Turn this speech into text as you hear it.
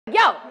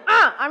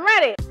I'm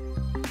ready.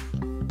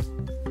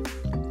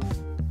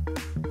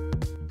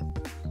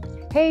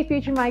 Hey,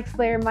 Future Mic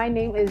Slayer, my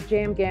name is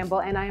Jam Gamble,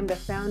 and I am the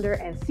founder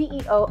and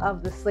CEO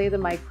of the Slay the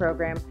Mic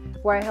program,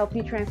 where I help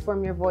you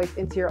transform your voice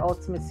into your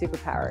ultimate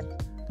superpower.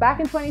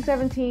 Back in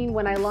 2017,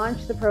 when I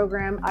launched the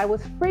program, I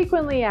was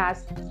frequently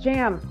asked,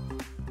 Jam,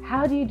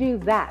 how do you do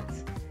that?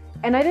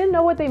 And I didn't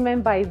know what they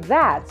meant by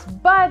that,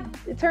 but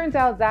it turns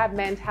out that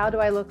meant, how do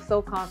I look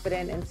so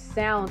confident and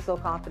sound so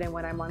confident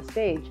when I'm on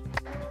stage?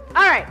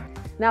 All right,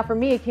 now for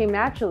me, it came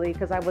naturally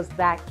because I was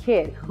that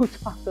kid who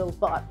talked a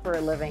lot for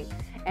a living.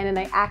 And then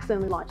I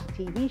accidentally launched a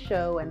TV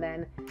show, and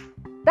then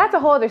that's a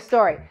whole other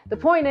story. The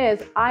point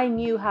is, I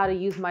knew how to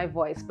use my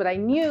voice, but I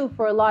knew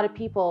for a lot of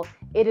people,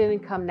 it didn't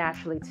come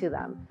naturally to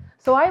them.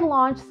 So I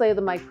launched Slay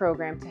the Mic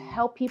program to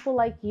help people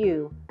like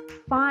you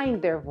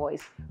find their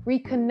voice,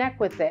 reconnect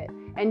with it,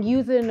 and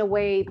use it in a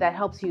way that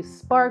helps you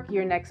spark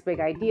your next big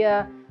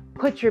idea,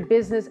 put your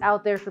business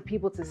out there for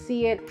people to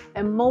see it,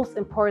 and most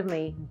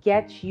importantly,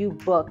 get you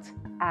booked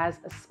as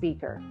a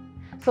speaker.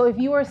 So if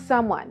you are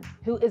someone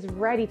who is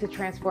ready to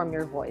transform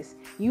your voice,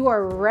 you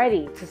are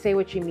ready to say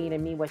what you mean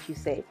and mean what you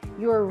say,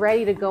 you are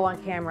ready to go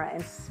on camera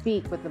and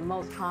speak with the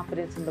most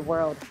confidence in the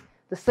world,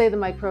 the Slay the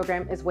Mic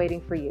program is waiting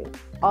for you.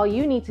 All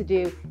you need to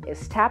do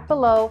is tap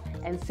below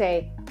and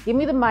say, give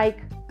me the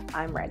mic,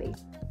 I'm ready.